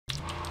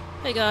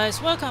Hey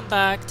guys, welcome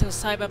back to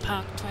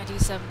Cyberpunk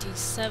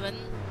 2077.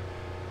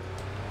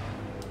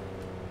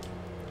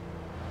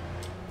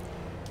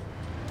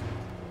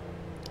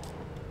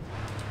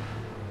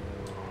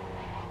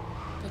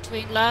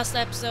 Between last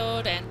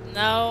episode and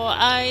now,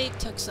 I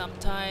took some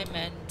time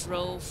and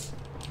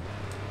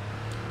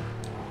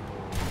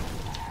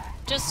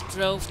just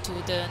drove to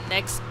the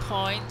next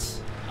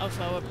point of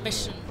our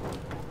mission.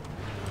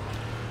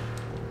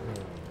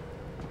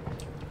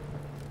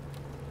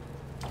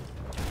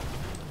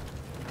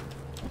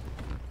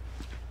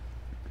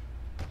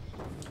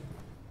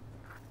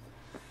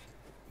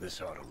 This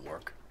ought to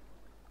work.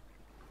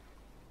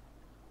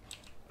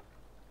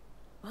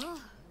 Well,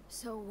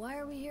 so why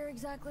are we here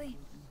exactly?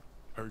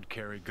 Heard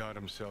Carey got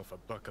himself a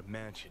buck a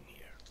mansion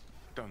here.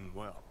 Done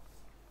well.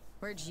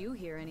 Where'd you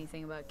hear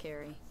anything about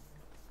Carey?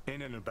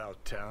 In and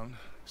about town.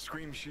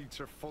 Scream sheets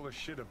are full of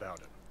shit about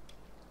him.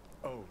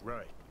 Oh,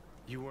 right.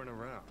 You weren't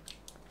around.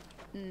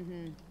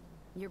 Mm-hmm.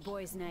 Your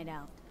boy's night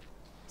out.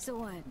 So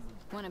what?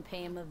 Wanna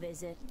pay him a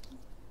visit?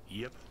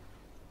 Yep.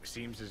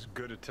 Seems as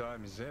good a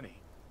time as any.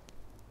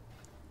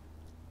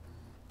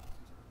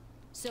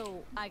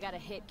 So, I gotta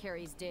hit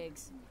Carey's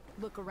digs.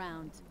 Look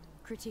around.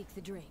 Critique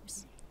the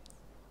drapes.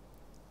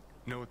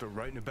 Know what they're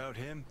writing about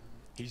him?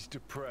 He's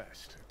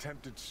depressed.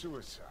 Attempted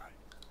suicide.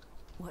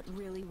 What,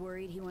 really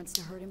worried he wants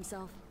to hurt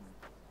himself?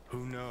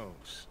 Who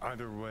knows?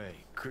 Either way,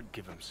 could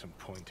give him some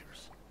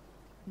pointers.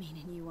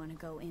 Meaning you wanna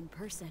go in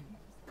person.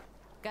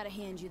 Gotta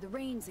hand you the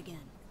reins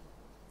again.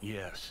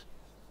 Yes.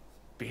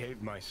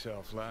 Behaved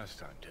myself last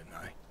time, didn't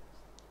I?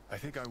 I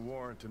think I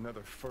warrant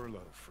another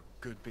furlough for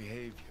good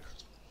behavior.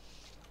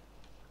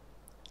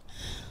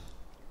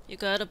 You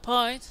got a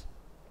point.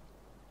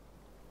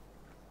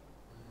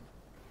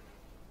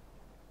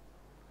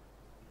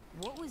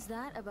 What was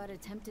that about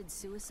attempted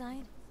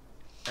suicide?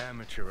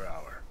 Amateur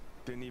hour.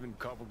 Didn't even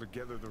cobble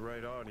together the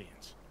right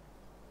audience.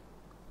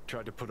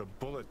 Tried to put a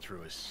bullet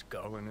through his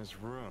skull in his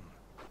room.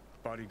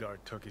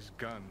 Bodyguard took his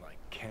gun like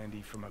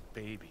candy from a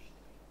baby.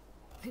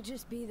 Could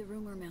just be the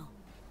rumor mill.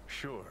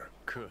 Sure,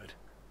 could.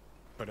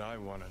 But I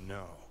want to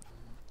know.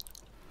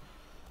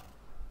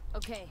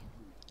 Okay.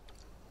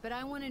 But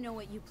I want to know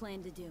what you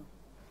plan to do.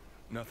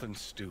 Nothing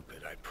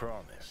stupid, I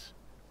promise.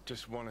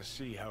 Just want to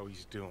see how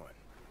he's doing.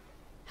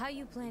 How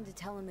you plan to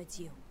tell him it's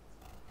you?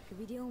 Could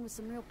be dealing with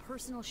some real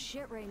personal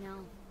shit right now.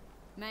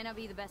 Might not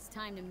be the best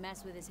time to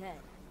mess with his head.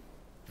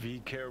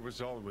 V-Care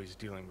was always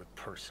dealing with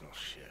personal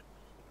shit.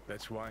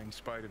 That's why, in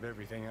spite of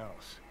everything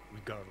else, we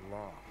got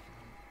along.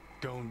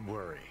 Don't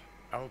worry.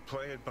 I'll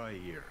play it by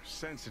ear,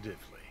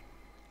 sensitively.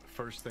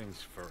 First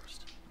things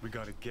first. We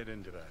gotta get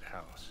into that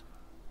house.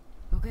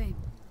 Okay.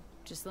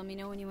 Just let me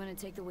know when you want to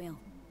take the wheel.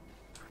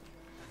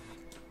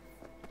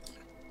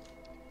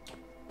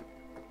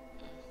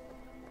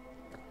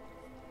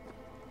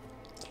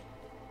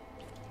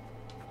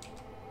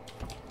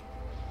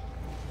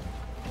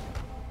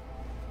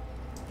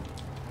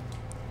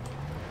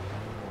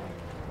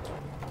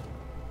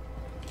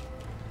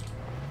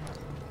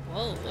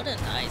 Whoa, what a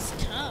nice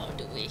cow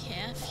do we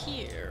have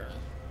here.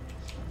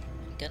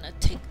 I'm gonna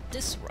take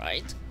this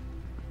ride.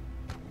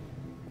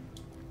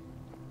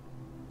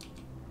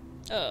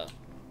 Oh,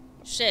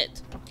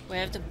 shit. We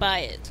have to buy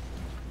it.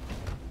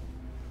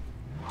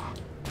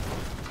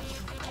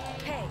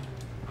 Hey!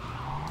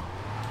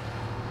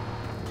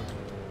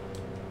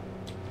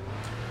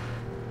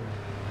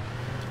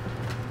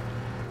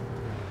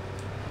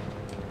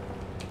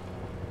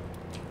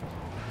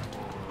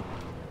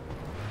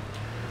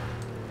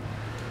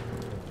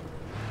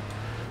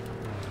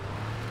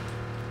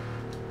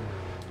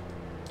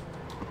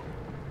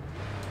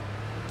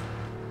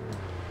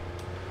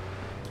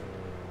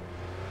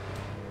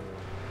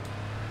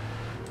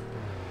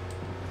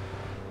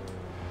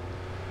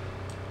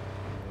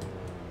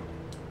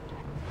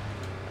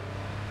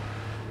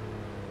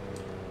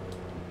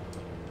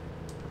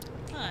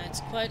 It's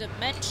quite a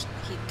mansion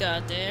he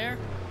got there.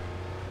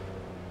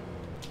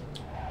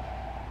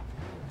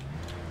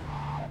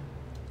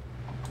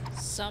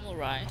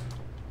 Samurai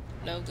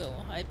logo,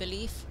 I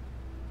believe.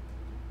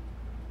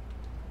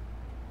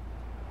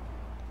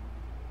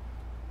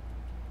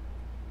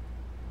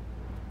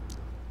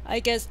 I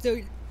guess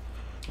the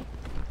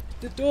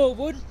door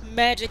wouldn't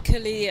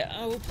magically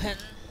open.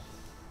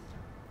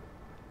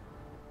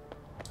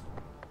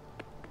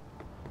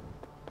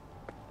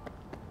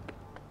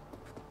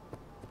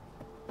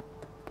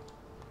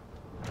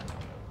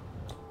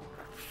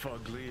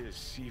 Fugly as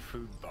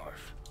seafood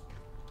barf.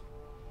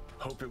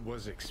 Hope it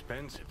was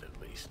expensive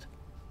at least.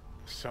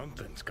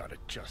 Something's gotta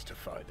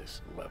justify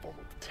this level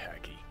of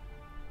tacky.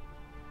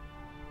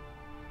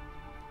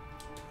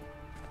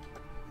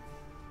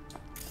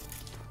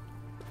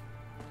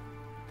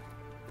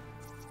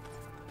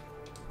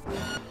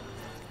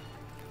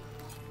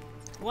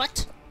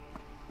 What?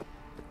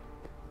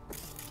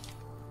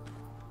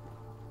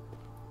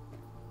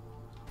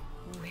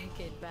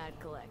 Wicked bad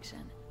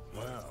collection.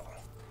 Well,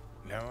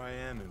 now I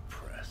am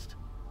impressed.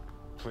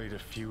 Played a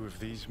few of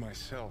these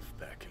myself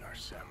back in our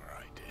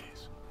samurai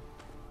days.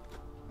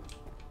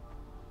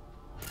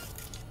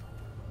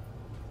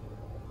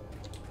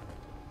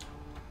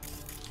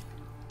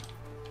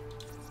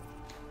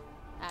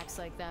 Tricks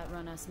like that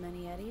run us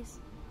many eddies?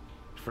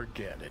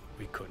 Forget it.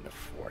 We couldn't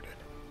afford it.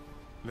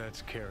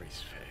 That's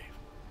Carrie's fave.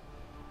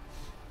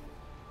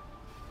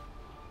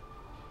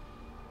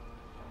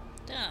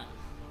 Damn.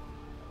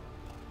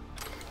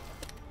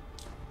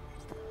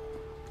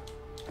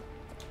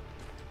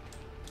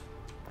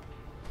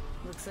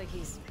 Looks like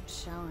he's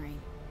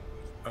showering.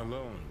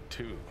 Alone,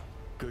 too.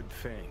 Good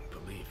thing,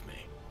 believe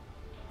me.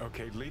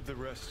 Okay, leave the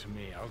rest to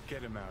me. I'll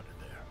get him out of there.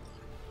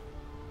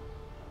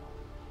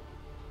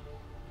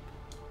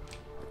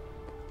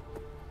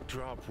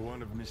 Drop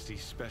one of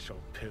Misty's special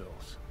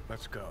pills.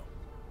 Let's go.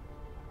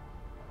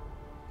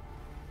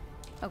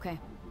 Okay.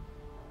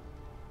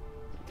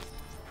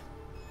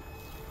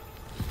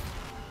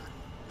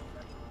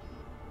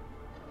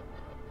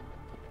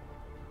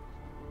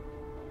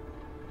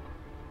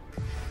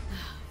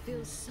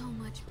 Feels so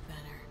much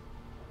better.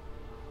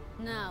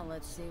 Now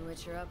let's see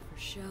which are up for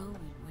show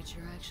and which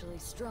are actually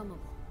strummable.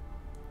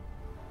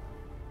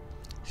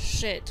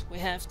 Shit, we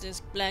have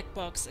this black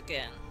box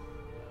again.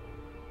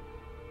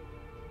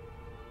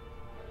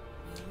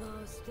 We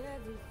lost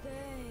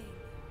everything.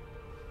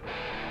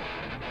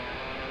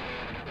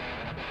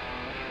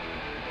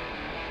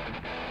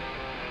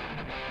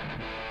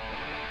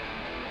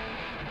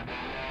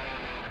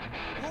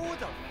 Who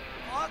the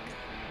fuck?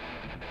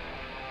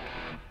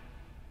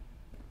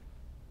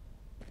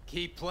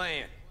 Keep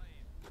playing.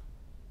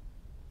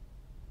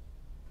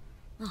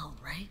 All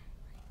right.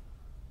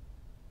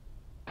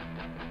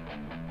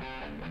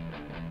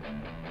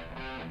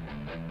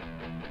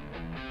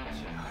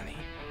 Johnny.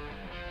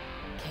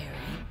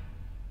 Carrie.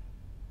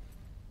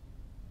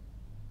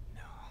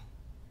 No.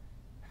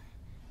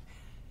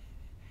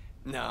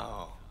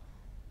 No.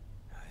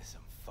 This is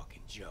some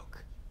fucking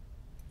joke.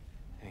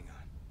 Hang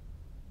on.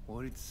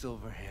 What did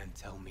Silverhand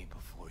tell me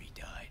before he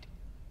died?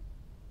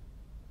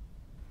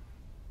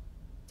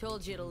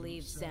 Told you to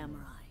leave,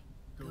 Samurai.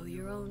 Go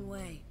your own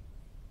way.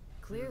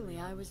 Clearly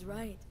I was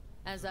right,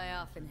 as I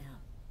often am.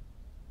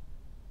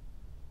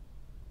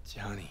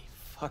 Johnny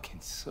fucking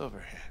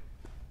Silverhand.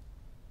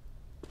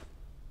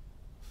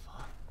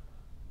 Fuck.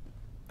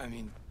 I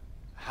mean,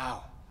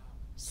 how?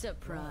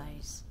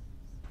 Surprise.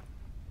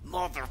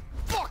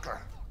 Motherfucker!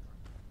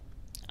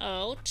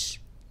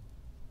 Ouch.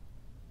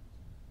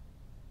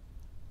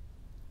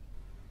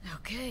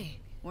 Okay,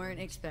 weren't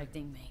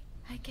expecting me.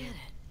 I get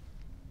it.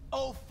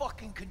 Oh,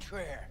 fucking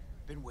Contraire.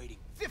 Been waiting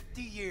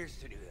 50 years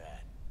to do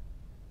that.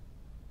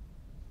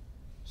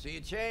 So you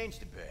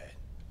changed a bit.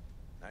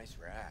 Nice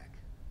rack.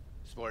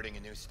 Sporting a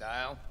new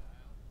style?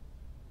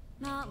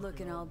 Not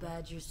looking all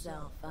bad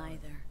yourself,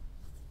 either.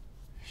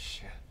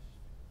 Shit.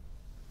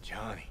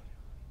 Johnny.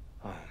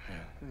 Oh,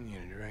 man. I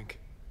need a drink.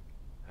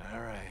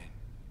 All right.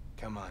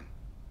 Come on.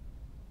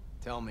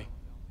 Tell me.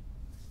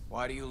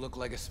 Why do you look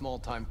like a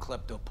small-time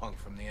klepto-punk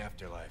from the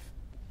afterlife?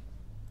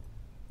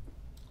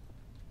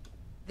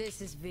 This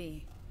is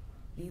V.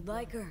 You'd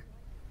like her?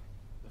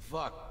 The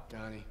fuck,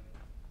 Johnny?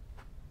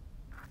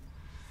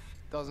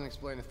 Doesn't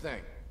explain a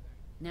thing.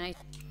 Nice.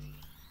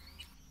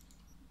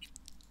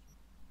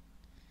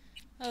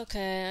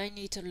 Okay, I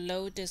need to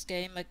load this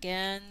game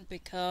again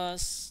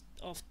because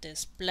of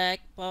this black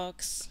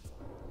box.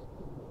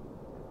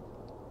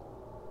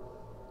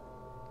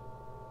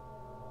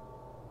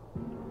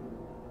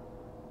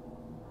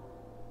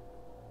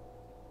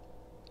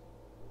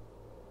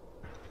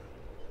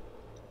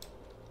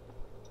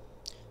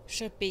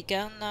 Should be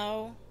gone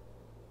now.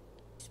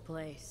 This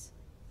place.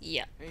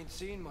 Yeah. Ain't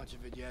seen much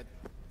of it yet.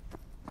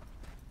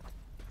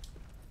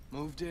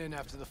 Moved in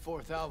after the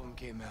 4th album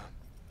came out.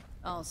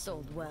 All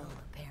sold well,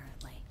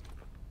 apparently.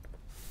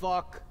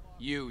 Fuck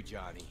you,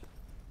 Johnny.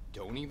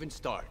 Don't even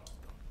start.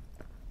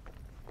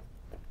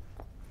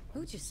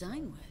 Who'd you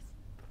sign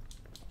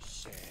with?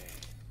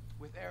 Shit.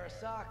 With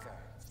Arasaka.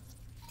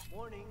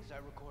 Mornings, I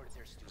record at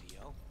their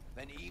studio.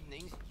 Then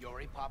evenings,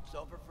 Yori pops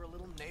over for a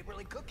little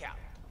neighborly cookout.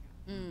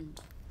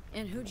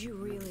 And who'd you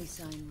really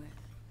sign with?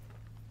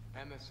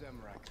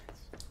 MSM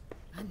Records.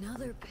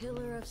 Another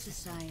pillar of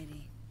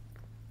society.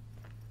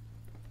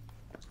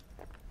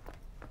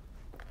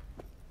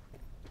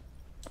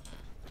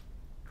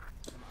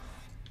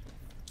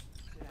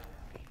 Sit down.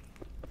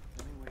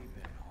 Tell me where you've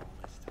been all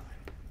this time.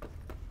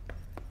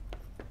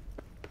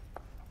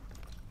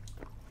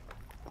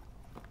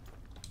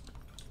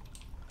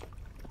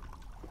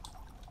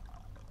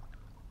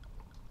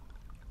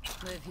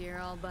 Live here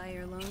all by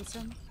your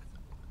lonesome?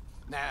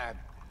 Nah,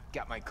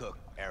 got my cook,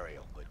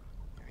 Ariel, but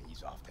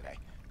he's off today.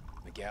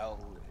 Miguel...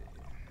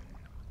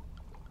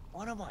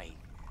 What am I...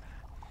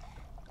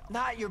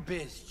 Not your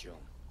biz,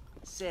 June.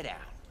 Sit down.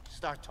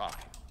 Start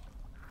talking.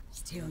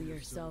 Steel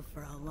yourself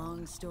for a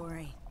long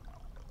story.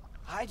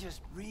 I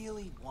just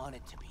really want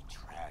it to be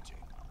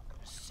tragic.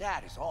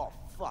 Sad as all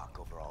fuck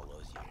over all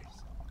those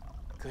years.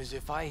 'Cause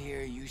if I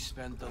hear you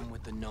spent them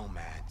with the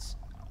Nomads,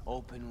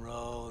 open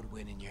road,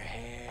 wind in your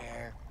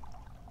hair,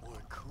 or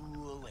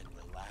cool and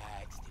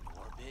relaxed in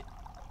orbit,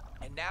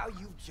 and now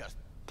you've just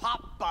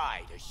popped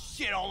by to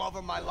shit all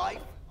over my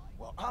life,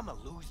 well, I'ma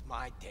lose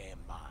my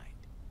damn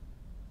mind.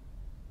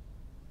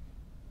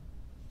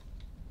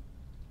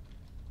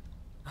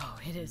 Oh,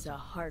 it is a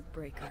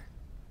heartbreaker.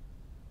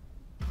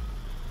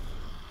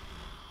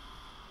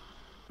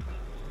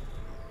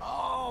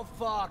 Oh,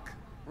 fuck.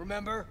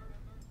 Remember?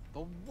 The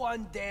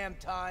one damn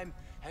time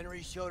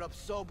Henry showed up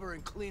sober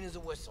and clean as a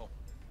whistle.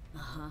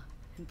 Uh-huh.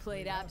 And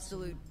played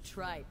absolute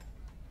tripe.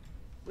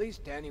 At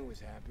least Danny was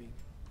happy.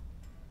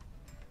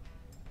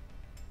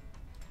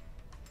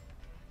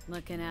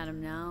 Looking at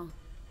him now,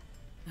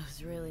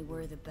 those really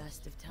were the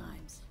best of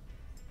times.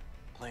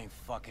 Playing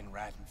fucking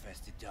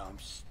rat-infested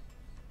dumps.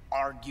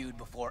 Argued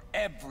before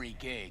every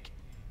gig.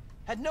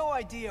 Had no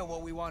idea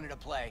what we wanted to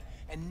play,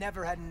 and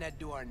never had an Ed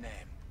do our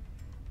name.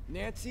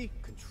 Nancy,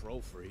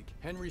 control freak.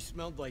 Henry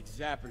smelled like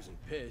zappers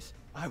and piss.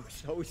 I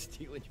was always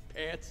stealing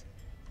your pants.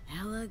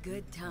 Hella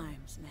good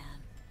times, man.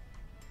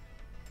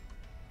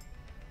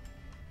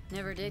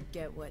 Never did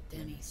get what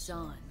Denny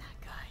saw in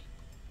that guy.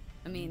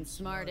 I mean,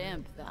 smart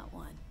imp, that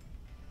one.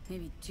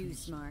 Maybe too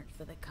smart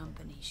for the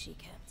company she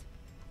kept.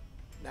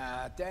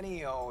 Nah,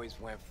 Denny always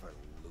went for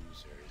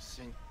losers,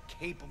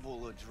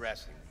 incapable of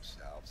dressing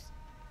themselves.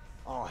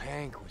 Oh,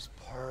 Hank was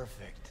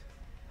perfect.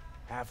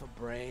 Half a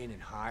brain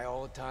and high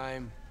all the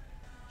time.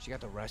 She got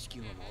to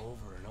rescue him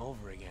over and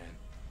over again.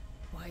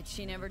 Why'd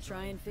she never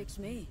try and fix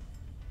me?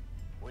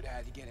 Would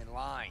have had to get in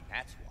line,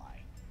 that's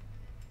why.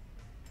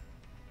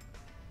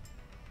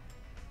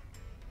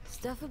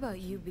 Stuff about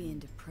you being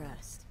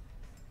depressed.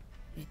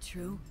 It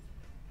true?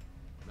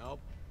 Nope.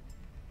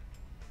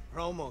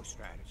 Promo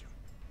stratagem.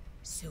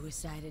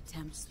 Suicide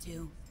attempts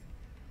too?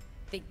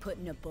 Think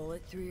putting a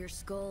bullet through your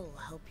skull will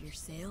help your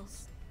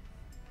sales?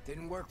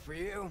 Didn't work for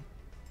you.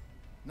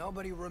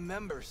 Nobody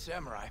remembers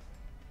Samurai.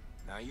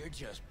 Now you're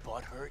just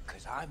butthurt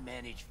because I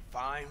managed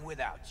fine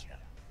without you.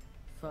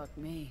 Fuck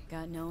me,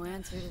 got no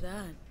answer to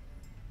that.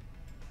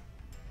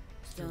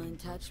 Still in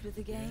touch with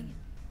the gang?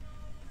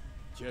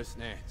 Just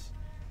Nance.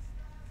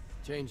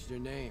 Changed her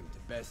name to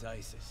Bess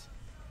Isis.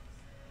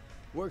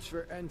 Works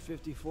for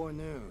N54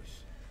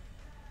 News.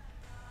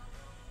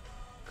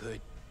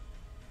 Could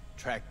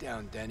track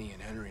down Denny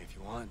and Henry if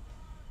you want.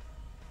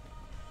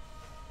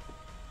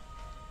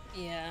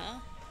 Yeah.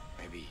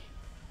 Maybe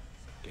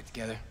get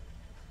together?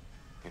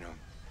 You know,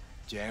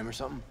 jam or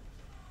something?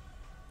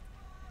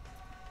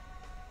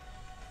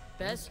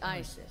 Best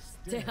ISIS.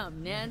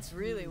 Damn, Nance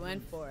really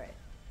went for it.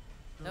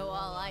 Though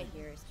all I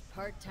hear is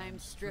part-time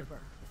stripper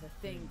with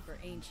a thing for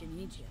ancient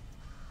Egypt.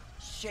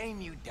 Shame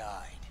you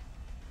died.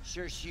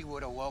 Sure she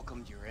would have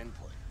welcomed your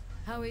input.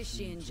 How is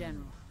she in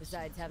general,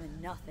 besides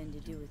having nothing to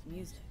do with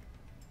music?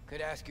 Could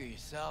ask her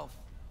yourself.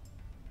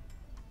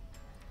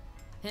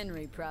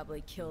 Henry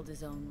probably killed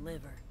his own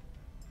liver.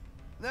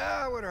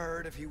 Nah, I would have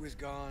heard if he was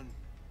gone.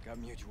 Got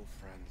mutual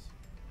friends.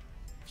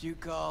 Few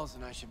calls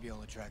and I should be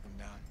able to track him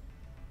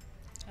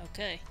down.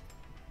 Okay.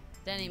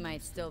 Then he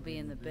might still be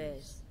in the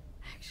biz.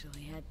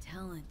 Actually had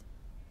talent.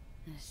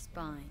 And a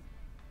spine.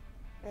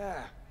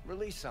 Yeah,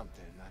 released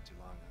something not too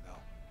long ago.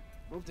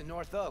 Moved to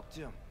North Oak,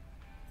 too.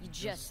 You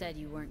just said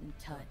you weren't in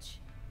touch.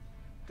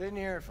 Didn't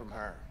hear it from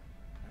her.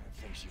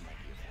 I think she might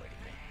be avoiding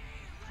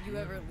me. You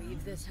ever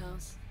leave this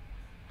house?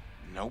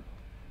 Nope.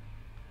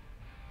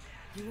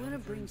 You want to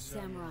bring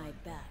Samurai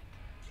back.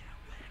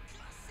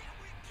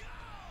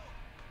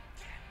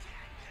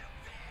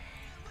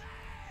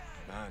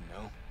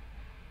 No.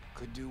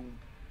 Could do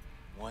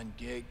one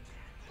gig,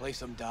 play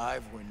some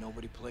dive where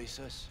nobody plays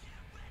us.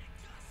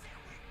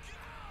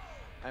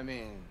 I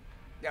mean,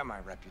 got my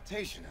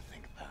reputation to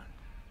think about.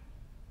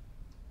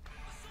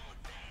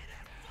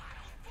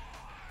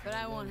 But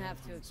I won't have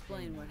to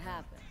explain what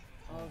happened.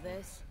 All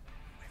this?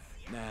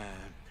 Nah,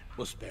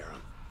 we'll spare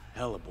him.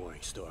 Hella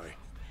boring story.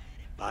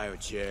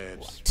 Biochips,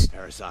 What?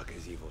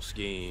 Arasaka's evil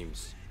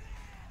schemes,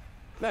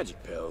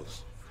 magic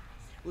pills.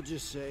 We'll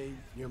just say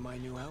you're my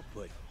new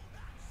output.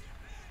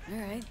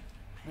 Alright,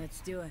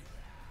 let's do it.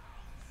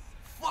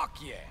 Fuck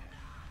yeah!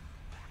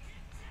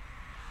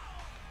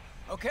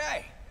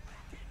 Okay.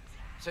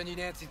 Send you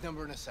Nancy's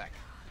number in a sec.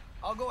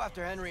 I'll go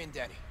after Henry and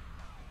Denny.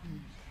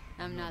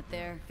 I'm not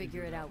there,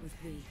 figure it out with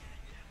V.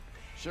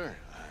 Sure.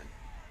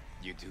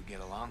 You two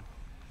get along?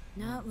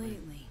 Not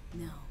lately,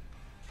 no.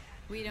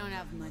 We don't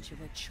have much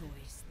of a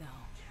choice, though.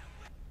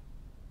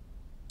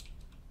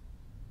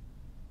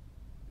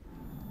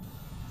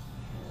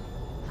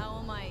 How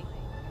am I...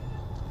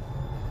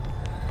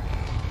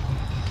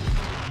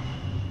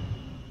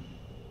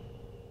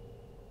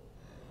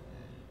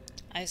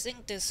 I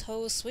think this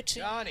whole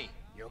switching Johnny,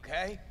 you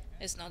okay?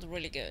 is not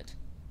really good.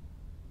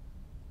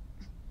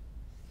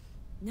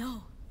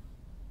 No.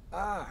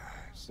 Ah,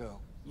 so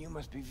you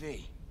must be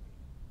V.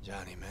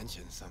 Johnny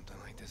mentioned something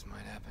like this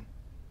might happen.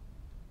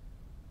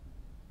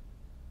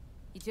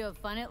 You two have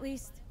fun at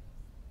least?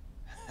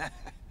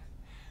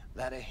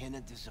 That a hint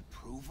of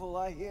disapproval,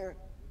 I hear?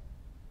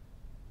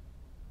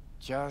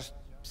 Just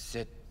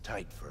sit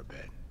tight for a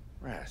bit.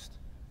 Rest.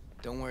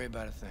 Don't worry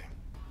about a thing.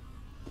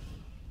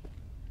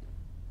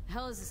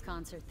 Hell is this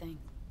concert thing?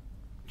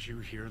 Did you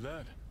hear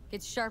that?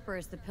 Gets sharper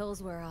as the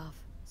pills wear off.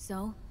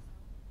 So?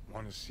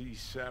 Want to see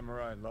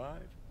Samurai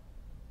live?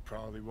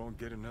 Probably won't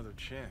get another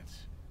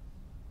chance.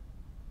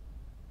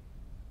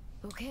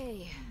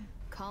 Okay.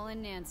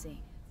 Calling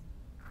Nancy.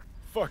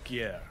 Fuck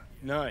yeah.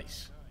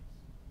 Nice.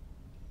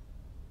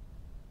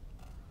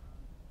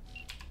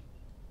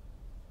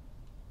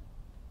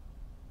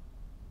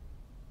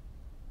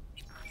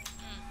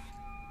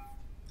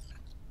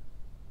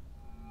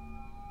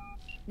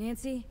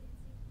 Nancy?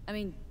 I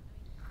mean...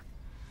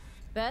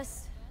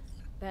 Bess?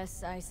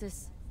 Bess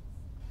Isis?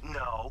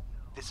 No,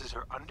 this is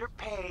her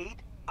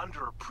underpaid,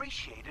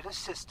 underappreciated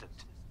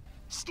assistant.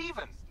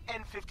 Steven,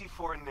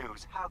 N54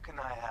 News, how can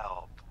I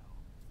help?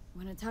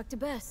 Wanna talk to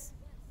Bess?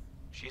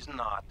 She's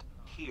not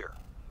here.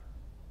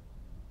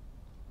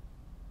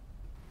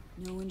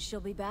 Know when she'll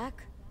be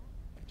back?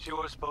 She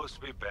was supposed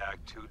to be back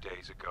 2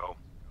 days ago.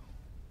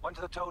 Went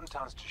to the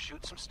Towns to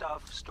shoot some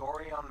stuff,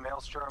 story on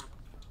Maelstrom.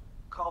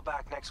 Call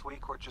back next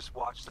week or just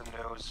watch the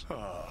news.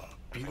 Ah,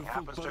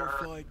 beautiful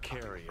butterfly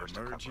Carrie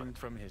emerging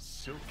from his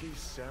silky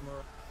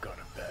samurai. Got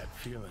a bad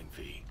feeling,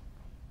 V.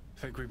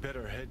 Think we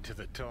better head to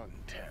the Taunton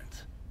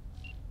tent.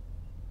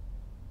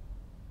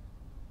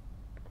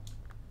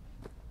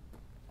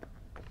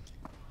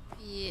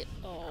 Yeah,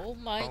 oh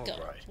my god.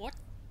 Right. What?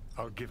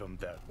 I'll give him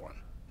that one.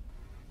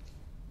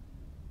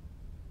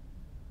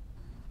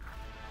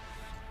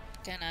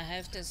 Can I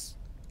have this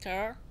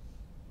car?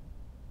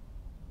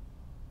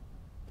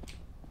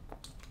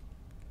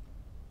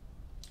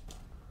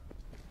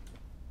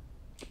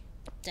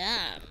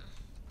 Damn,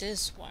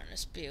 this one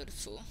is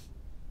beautiful.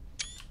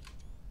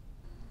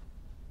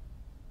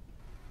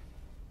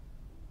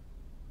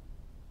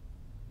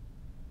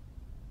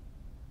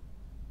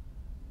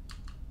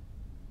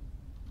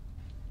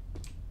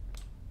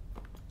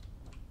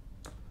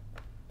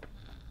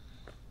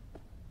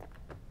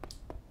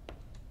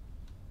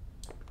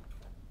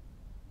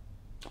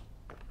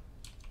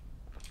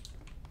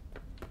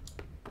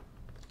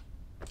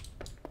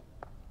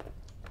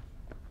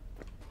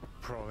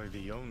 Probably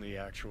the only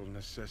actual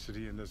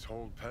necessity in this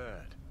whole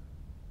pad.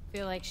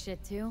 Feel like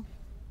shit too?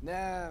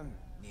 Nah,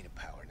 need a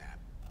power nap.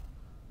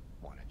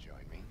 Wanna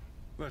join me?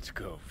 Let's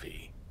go,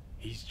 V.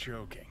 He's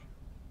joking.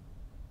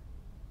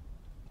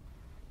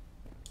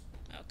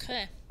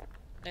 Okay,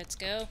 let's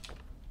go.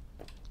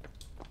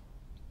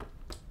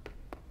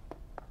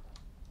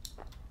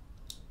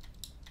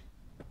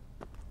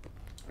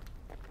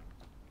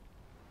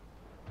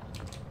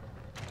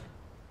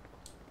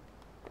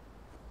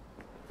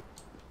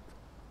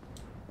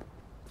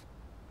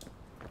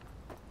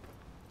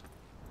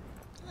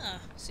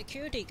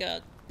 Security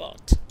guard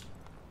bot.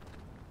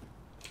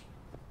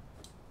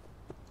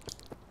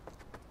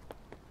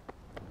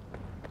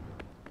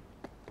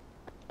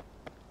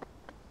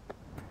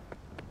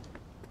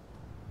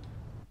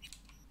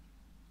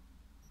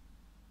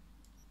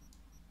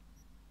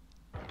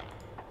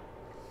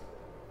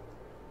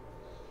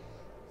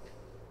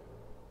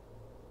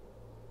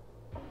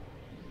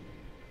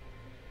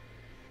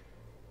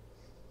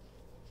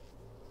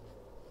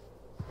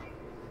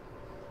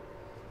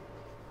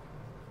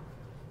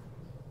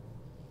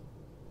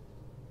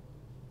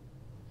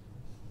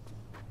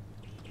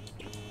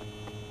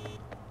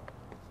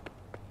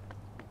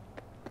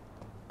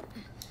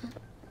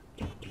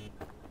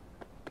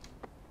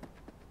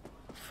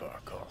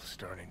 Fuck, all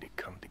starting to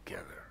come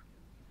together.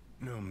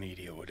 No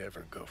media would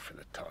ever go for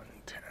the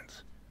Taunton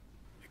tents.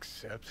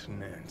 Except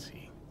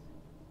Nancy.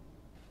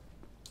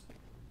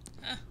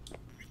 Huh.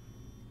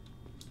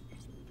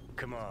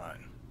 Come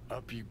on,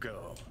 up you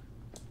go.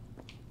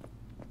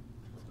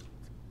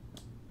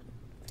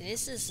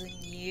 This is a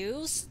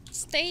news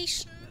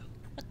station?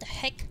 What the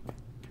heck?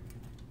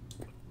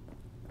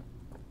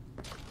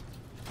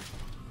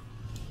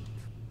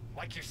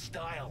 Like your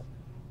style.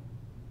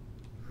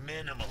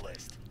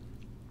 Minimalist.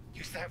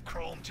 Used to have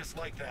chrome just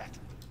like that.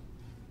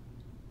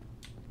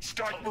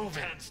 Start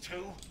moving. Hands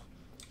too.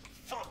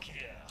 Fuck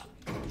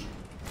yeah.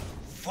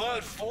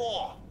 Third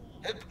floor.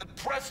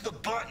 Press the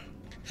button.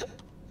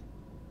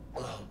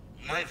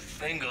 My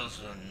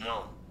fingers are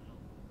numb.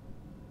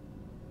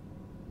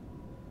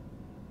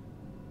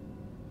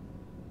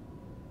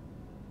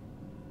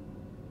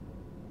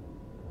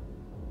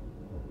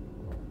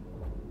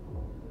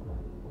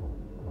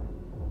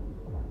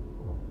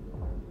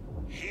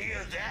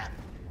 Hear that?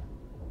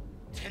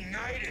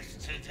 Tinnitus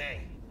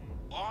today.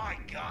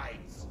 Alright,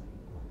 guys.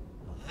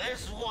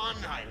 This one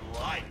I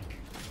like.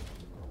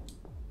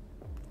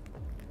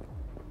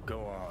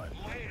 Go on.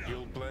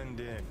 You'll blend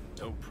in,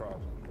 no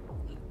problem.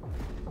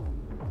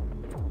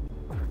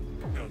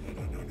 No.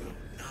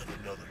 Not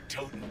another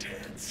totem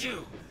dance.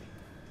 You.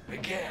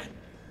 Again.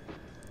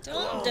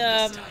 Don't,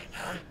 This time,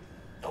 huh?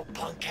 No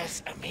punk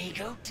ass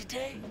amigo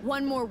today?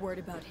 One more word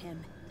about him,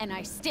 and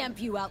I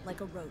stamp you out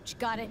like a roach.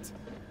 Got it?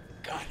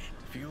 Got it.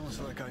 Feels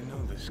like I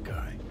know this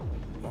guy.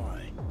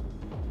 Why?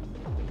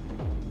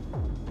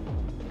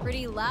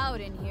 Pretty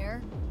loud in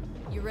here.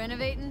 You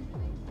renovating?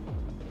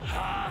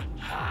 Ha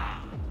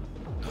ha.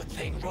 Good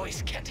thing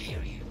Royce can't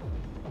hear you.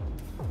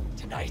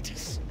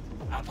 Tinnitus.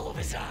 Apple of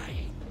his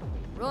eye.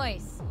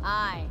 Royce,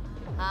 aye.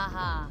 Ha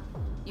ha.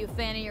 You a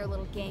fan of your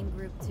little gang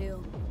group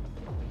too?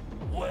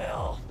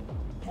 Well,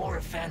 more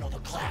a fan of the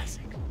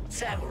classic.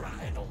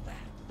 Samurai and all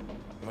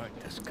that. Like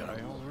this guy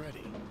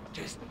already.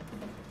 Just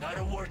not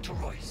a word to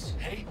Royce,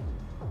 hey?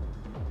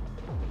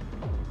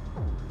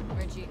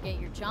 Where'd you get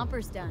your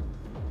chompers done?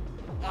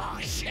 Ah,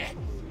 shit!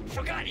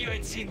 Forgot you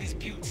hadn't seen these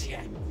buttes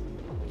yet.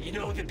 You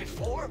know the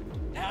before,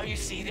 now you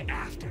see the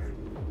after.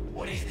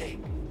 What do you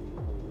think?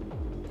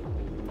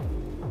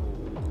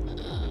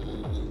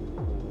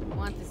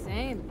 Want the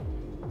same?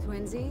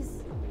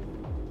 Twinsies?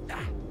 Nah,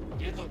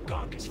 you look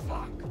gunk as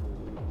fuck.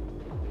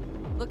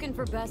 Looking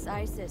for Best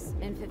Isis,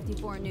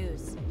 N54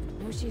 News.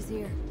 Know she's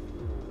here.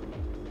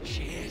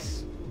 She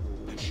is,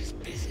 but she's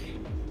busy.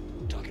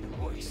 Talking to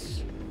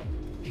Royce.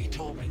 He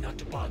told me not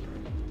to bother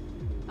her.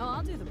 Oh,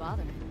 I'll do the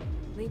bothering.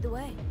 Lead the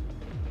way.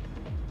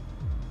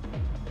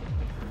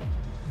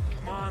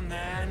 Come on,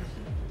 then.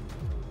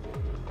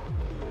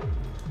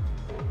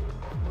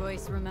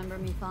 Royce, remember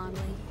me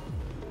fondly?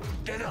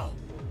 Dunno.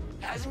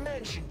 Hasn't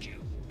mentioned you.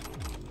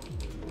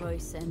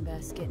 Royce and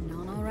Bess getting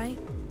on all right?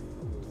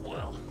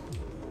 Well,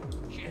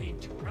 she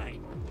ain't too right.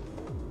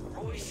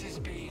 Royce is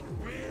being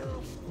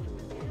real.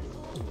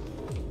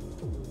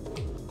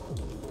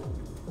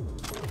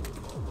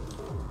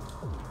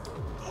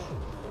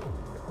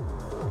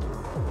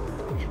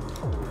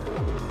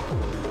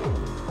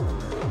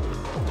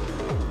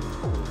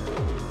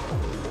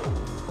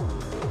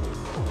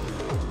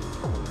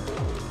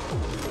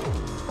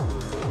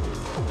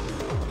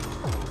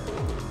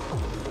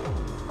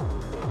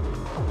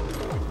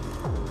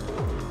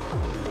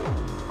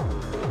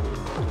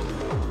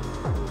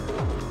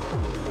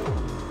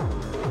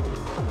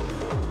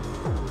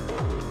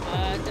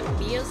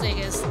 Music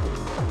is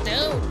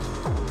dope.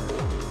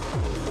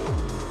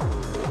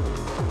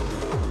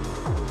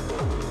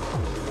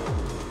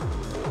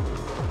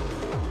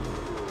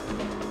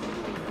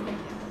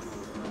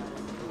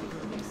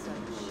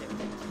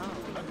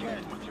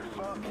 Again with your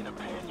fucking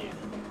opinion.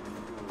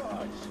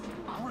 Buzz,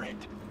 grit,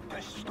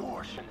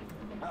 distortion.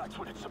 That's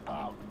what it's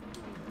about.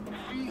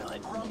 Feel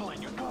it rumble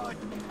in your gut,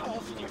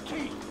 pulse in your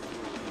teeth.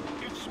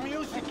 It's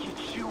music you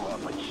chew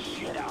up and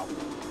shit out.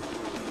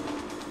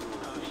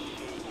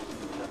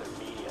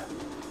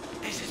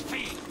 This is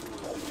feed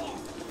or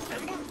food,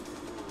 remember?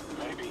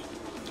 Maybe.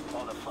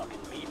 All the fucking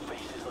meat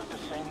faces look the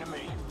same to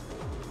me.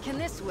 Can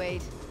this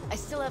wait? I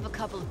still have a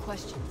couple of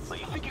questions. So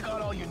you think you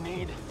got all you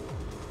need?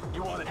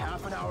 You wanted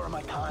half an hour of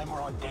my time,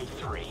 we're on day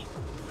 3.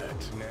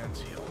 That's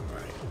Nancy, all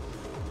right.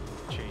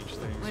 Change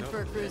things Went up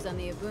for a bit. cruise on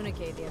the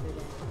Abunike the other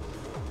day.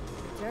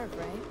 Turf,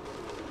 right?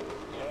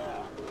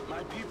 Yeah,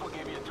 my people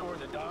gave you a tour of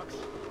the docks.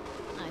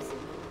 I see.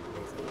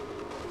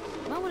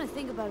 Busy. Might want to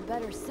think about a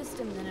better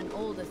system than an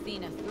old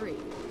Athena 3.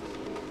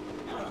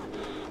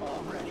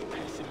 Already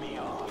pissing me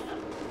off.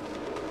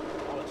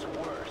 What's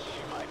worse,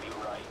 you might be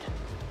right.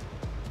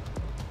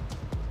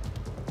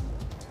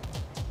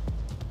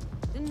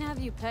 Didn't have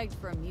you pegged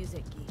for a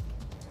music geek.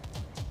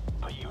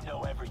 But you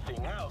know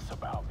everything else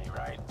about me,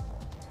 right?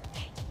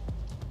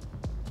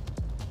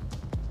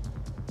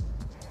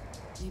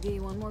 Maybe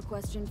one more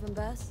question from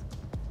Bess?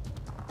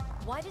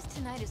 Why does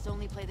Tinnitus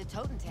only play the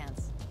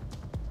Totentans?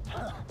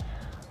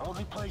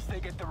 Only place they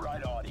get the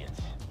right audience.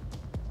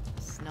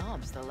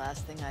 Snob's the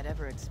last thing I'd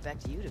ever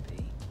expect you to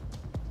be.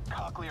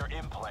 Cochlear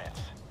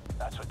implants.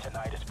 That's what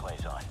Tinnitus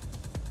plays on.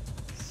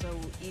 So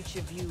each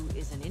of you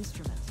is an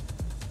instrument.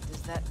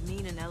 Does that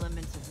mean an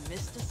element of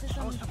mysticism?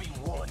 Supposed to be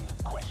one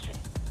question.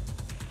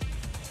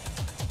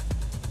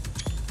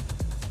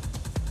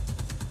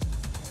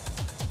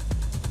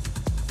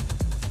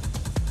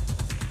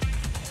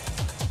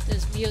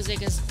 This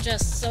music is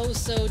just so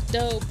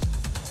dope.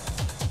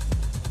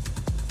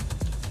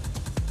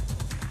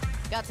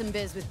 Got some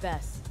biz with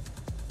Bess.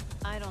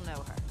 I don't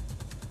know her.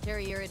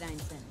 Terry Uridine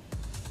sent me.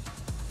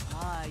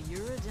 Ah,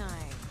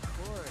 Uridine,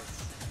 of course.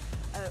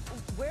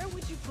 Where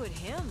would you put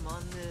him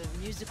on the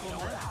musical You know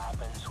what map?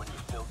 happens when you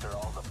filter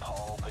all the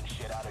pulp and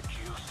shit out of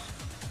juice?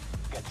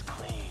 Gets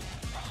clean,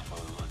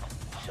 smooth,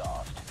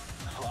 soft.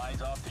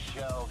 Flies off the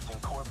shelves in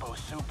corpo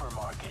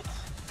supermarkets.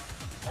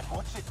 And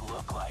what's it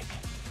look like?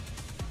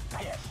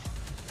 Piss.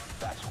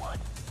 That's what.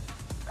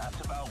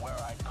 That's about where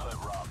I'd put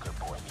rocker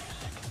boy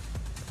music.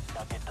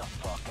 Now get the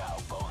fuck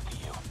out, both of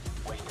you.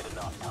 Wasted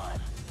enough time.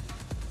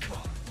 Come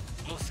on,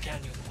 we'll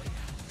scan you on the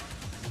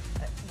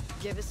way out.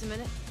 Give us a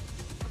minute.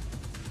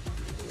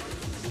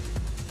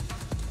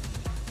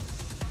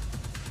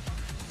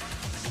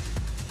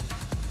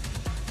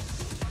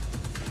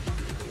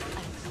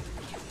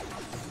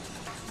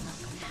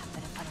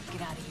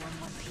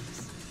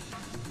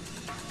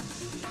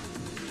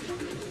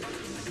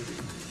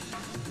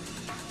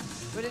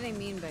 What do they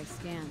mean by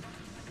scan?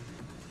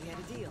 We had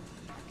a deal.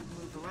 I can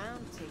move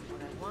around, take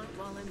what I want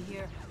while I'm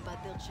here, but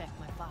they'll check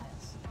my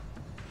files.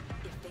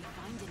 If they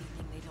find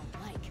anything they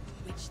don't like,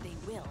 which they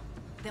will,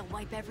 they'll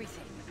wipe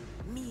everything,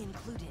 me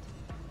included.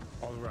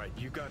 All right,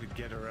 you gotta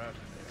get her out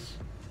of this.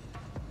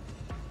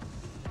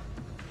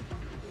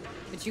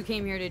 But you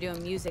came here to do a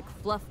music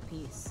fluff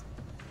piece.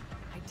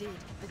 I did,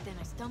 but then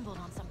I stumbled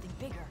on something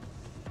bigger.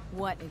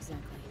 What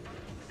exactly?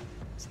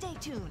 Stay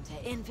tuned to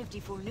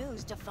N54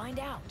 News to find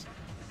out.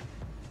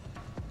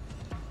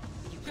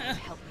 You better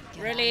help me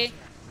get Really? out of here.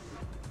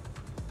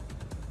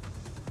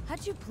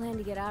 How'd you plan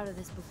to get out of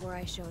this before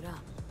I showed up?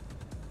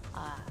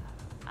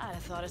 I'd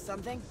have thought of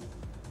something.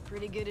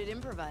 Pretty good at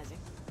improvising.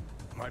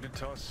 Might have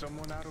tossed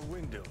someone out a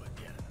window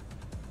again.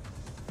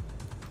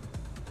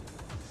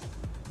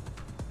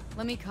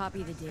 Let me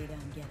copy the data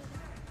and get it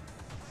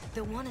out.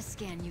 They'll want to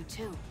scan you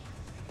too.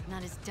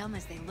 Not as dumb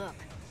as they look.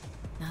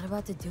 Not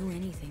about to do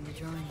anything to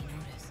draw any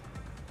notice.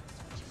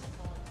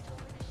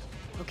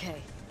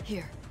 Okay,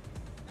 here.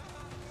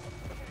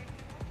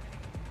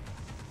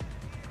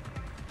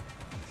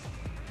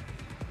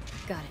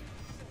 Got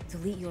it.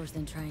 Delete yours,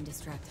 then try and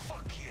distract them.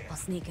 I'll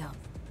sneak out.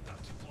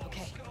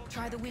 Okay,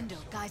 try the window,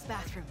 guy's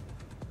bathroom.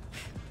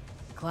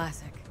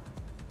 Classic.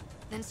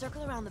 Then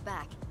circle around the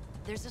back.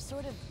 There's a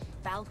sort of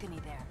balcony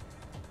there.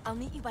 I'll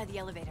meet you by the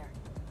elevator.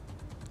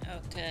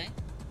 Okay.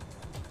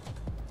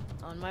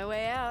 On my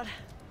way out.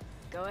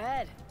 Go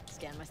ahead,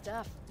 scan my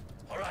stuff.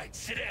 All right,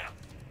 sit down.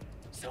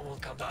 Someone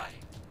come by.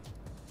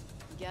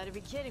 You gotta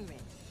be kidding me.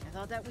 I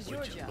thought that was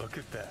your Would you job. look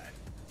at that?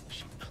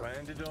 She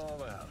planned it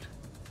all out.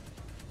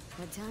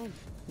 What time?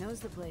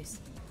 Knows the place.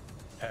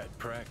 Had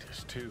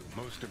practice, too.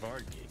 Most of our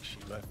gigs she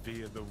left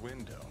via the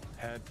window.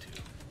 Had to.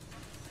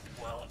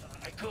 Well,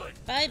 I could.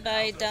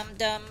 Bye-bye,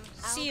 dum-dum.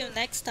 See you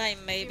next time,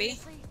 maybe.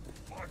 Seriously?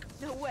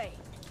 No way.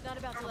 Not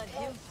about to let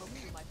him poke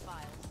through my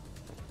files.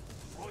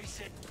 Roy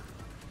said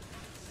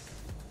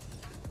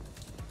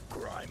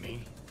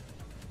Grimy.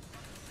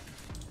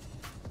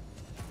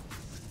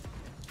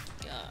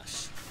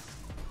 Gosh.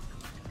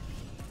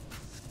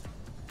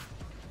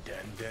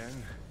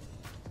 Den.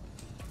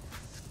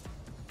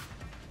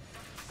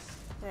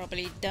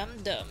 Probably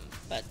dum-dum,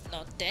 but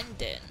not den.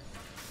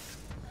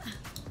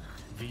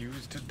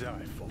 Views to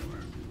die for.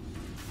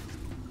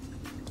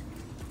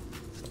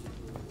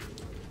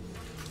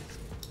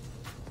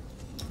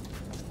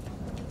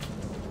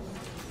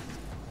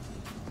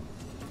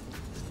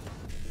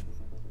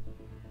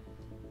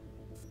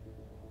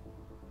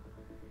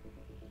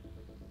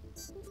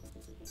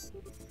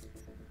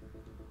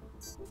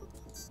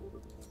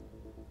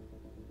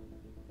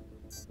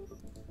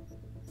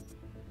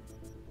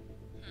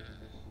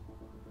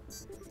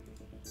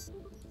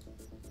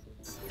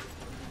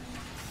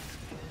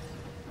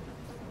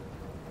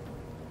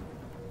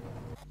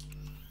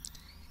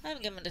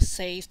 I'm going to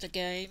save the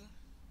game.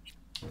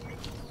 thought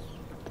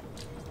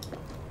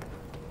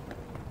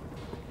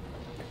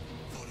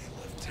he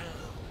left town.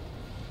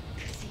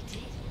 Yes, he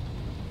did.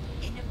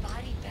 In a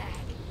body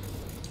bag.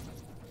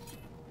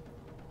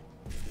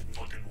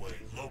 Fucking way,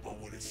 Lobo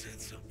would have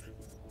said something.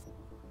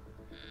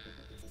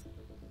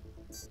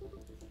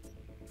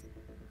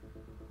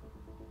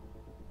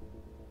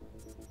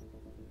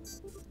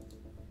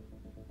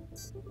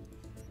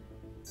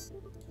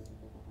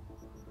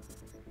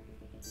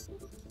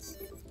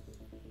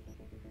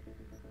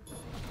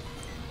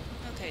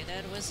 Okay,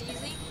 that was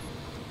easy.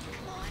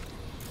 Come on.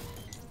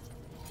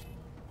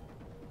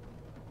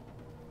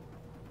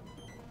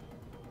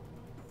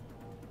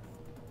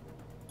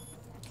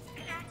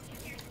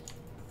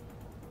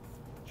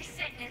 He's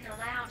sitting in the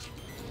lounge.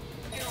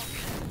 You're all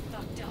kind of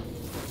fucked up.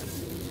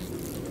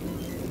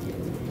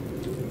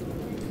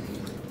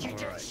 You All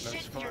done right, let's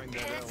shit in your find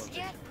that pants elevator.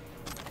 yet?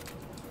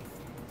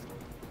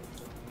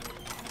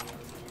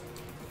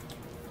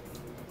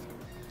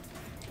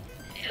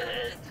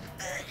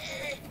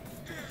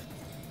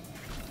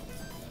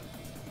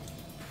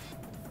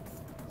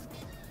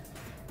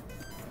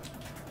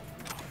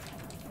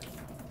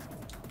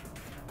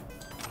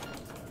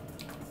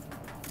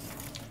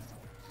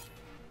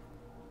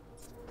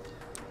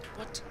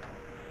 What?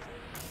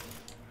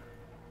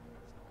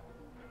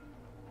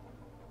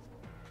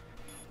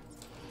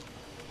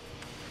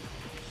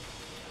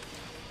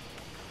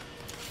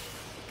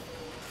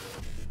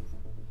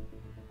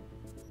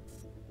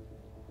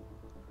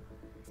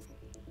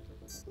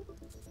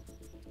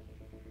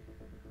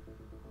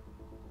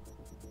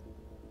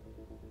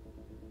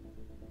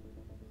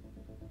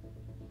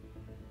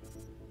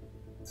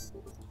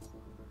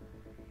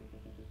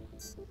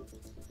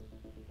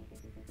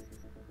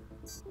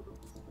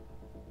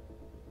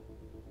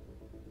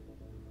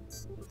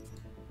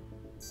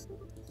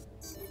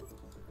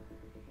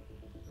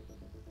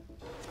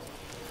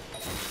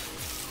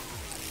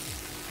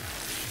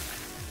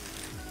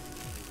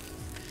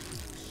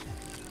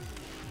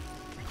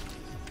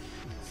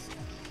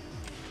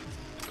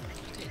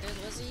 Okay, that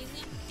was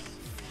easy.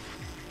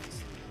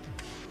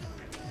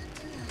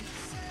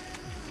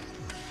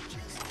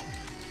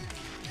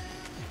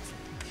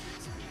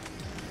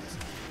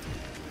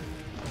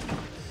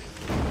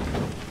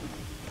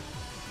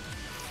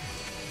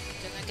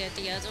 Gonna get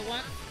the other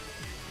one.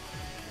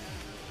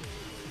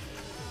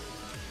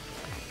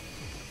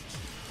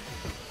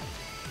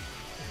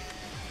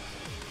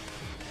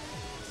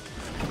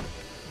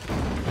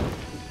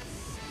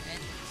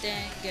 And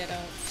then get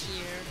off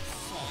here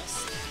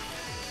fast.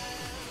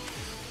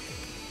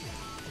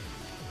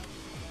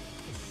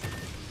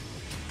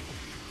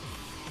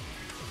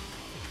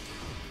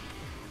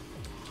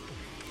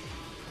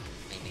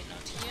 Maybe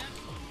not here.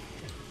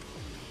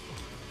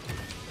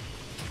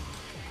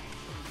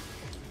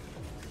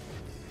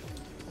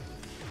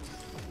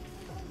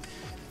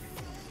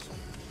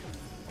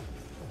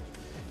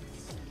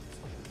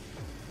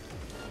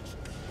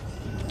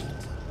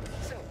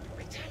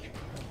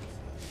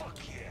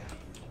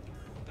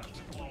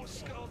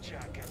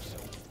 shot capsule.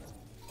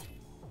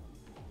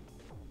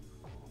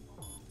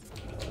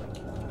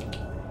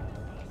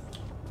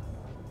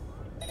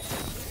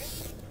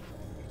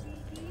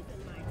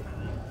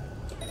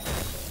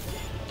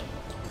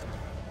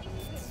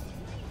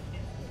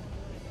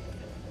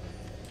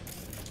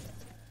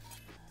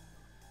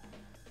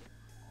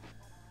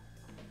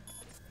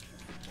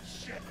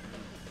 Shit!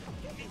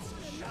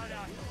 It's shot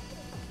out.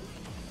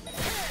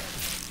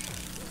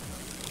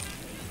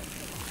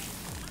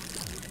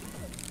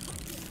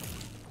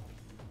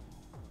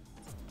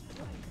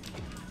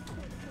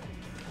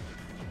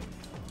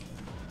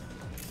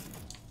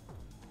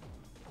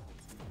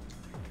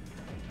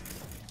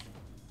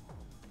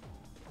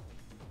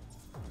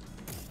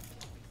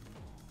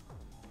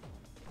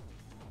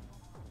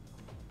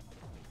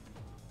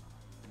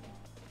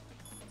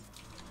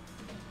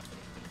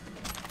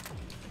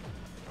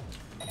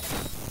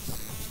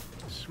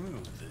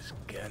 Smooth as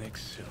organic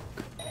silk.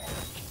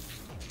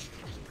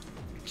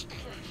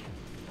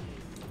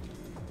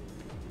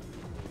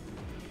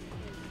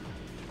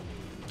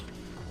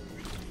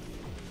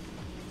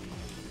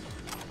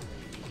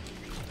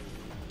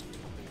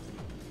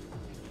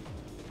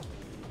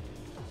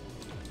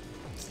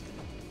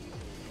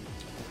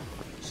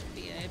 Should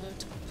be able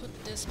to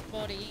put this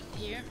body in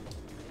here.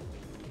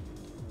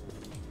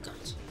 God.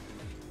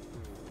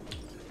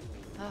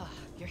 Ah,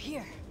 you're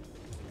here.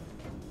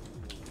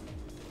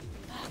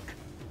 Fuck.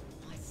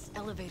 Why is this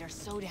elevator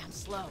so damn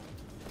slow?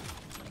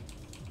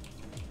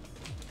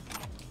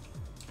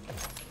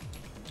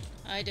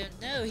 I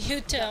don't know, you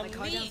tell Got my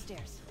car me.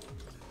 downstairs.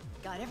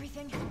 Got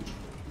everything?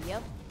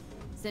 Yep.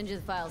 Send you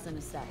the files in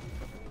a sec.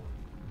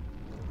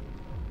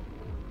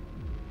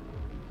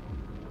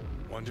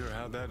 Wonder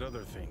how that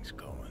other thing's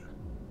going.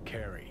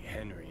 Carrie,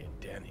 Henry, and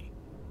Denny.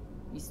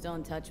 You still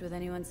in touch with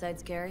anyone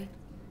besides Carrie?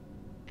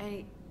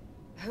 Any...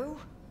 who?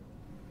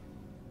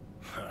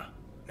 Huh.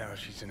 Now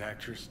she's an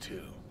actress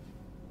too.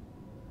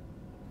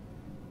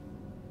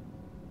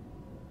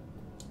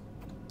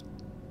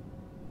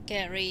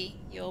 Gary,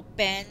 your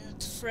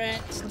band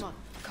friend. Come on,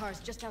 car's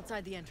just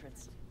outside the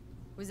entrance.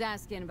 Was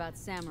asking about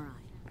Samurai.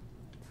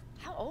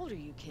 How old are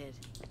you, kid?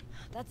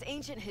 That's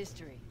ancient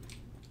history.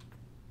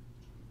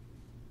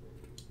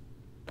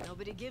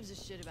 Nobody gives a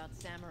shit about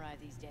samurai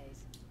these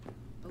days.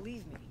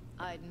 Believe me,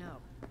 I'd know.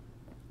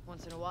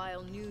 Once in a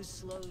while, news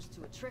slows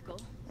to a trickle,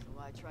 so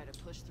I try to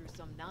push through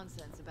some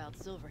nonsense about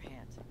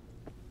Silverhand.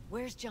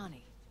 Where's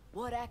Johnny?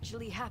 What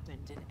actually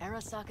happened in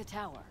Arasaka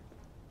Tower?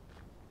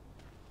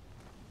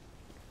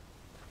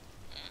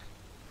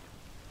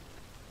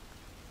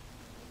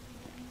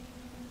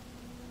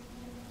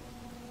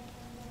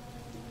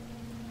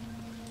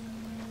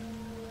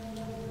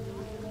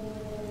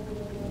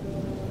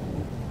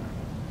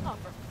 Oh,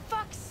 for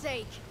fuck's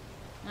sake!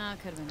 Oh,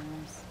 could have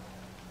been worse.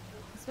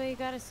 That's why you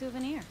got a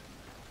souvenir.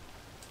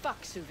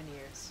 Fuck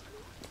souvenirs.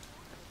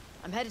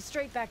 I'm headed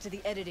straight back to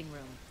the editing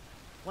room.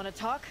 Wanna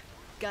talk?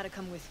 Gotta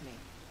come with me.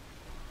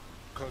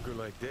 Clunker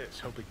like this,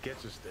 hope it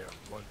gets us there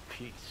in one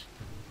piece.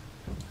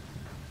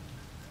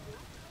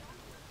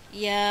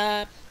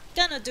 Yeah,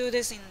 gonna do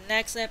this in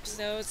next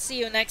episode. See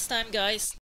you next time, guys.